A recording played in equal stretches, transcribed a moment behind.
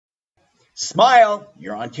Smile,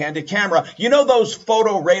 you're on candid camera. You know those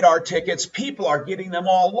photo radar tickets? People are getting them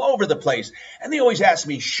all over the place. And they always ask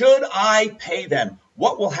me, should I pay them?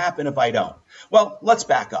 What will happen if I don't? Well, let's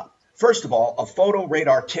back up. First of all, a photo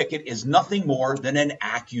radar ticket is nothing more than an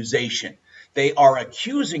accusation. They are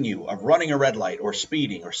accusing you of running a red light or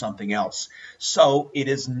speeding or something else. So it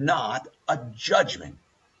is not a judgment.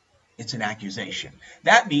 It's an accusation.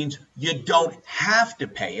 That means you don't have to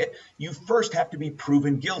pay it. You first have to be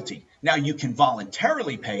proven guilty. Now, you can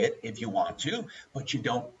voluntarily pay it if you want to, but you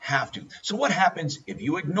don't have to. So what happens if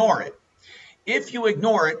you ignore it? If you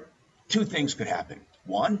ignore it, two things could happen.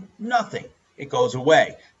 One, nothing. It goes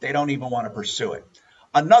away. They don't even want to pursue it.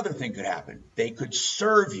 Another thing could happen. They could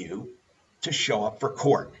serve you to show up for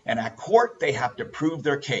court. And at court, they have to prove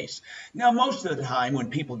their case. Now, most of the time when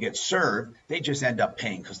people get served, they just end up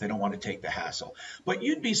paying because they don't want to take the hassle. But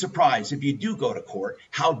you'd be surprised if you do go to court,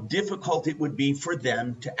 how difficult it would be for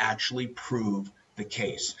them to actually prove the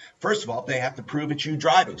case. First of all, they have to prove it's you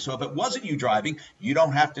driving. So if it wasn't you driving, you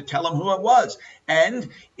don't have to tell them who it was. And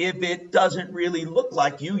if it doesn't really look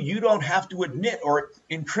like you, you don't have to admit or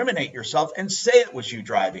incriminate yourself and say it was you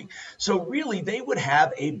driving. So really, they would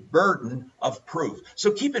have a burden of proof.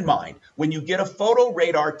 So keep in mind, when you get a photo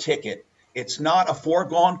radar ticket, it's not a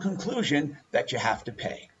foregone conclusion that you have to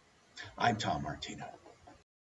pay. I'm Tom Martino.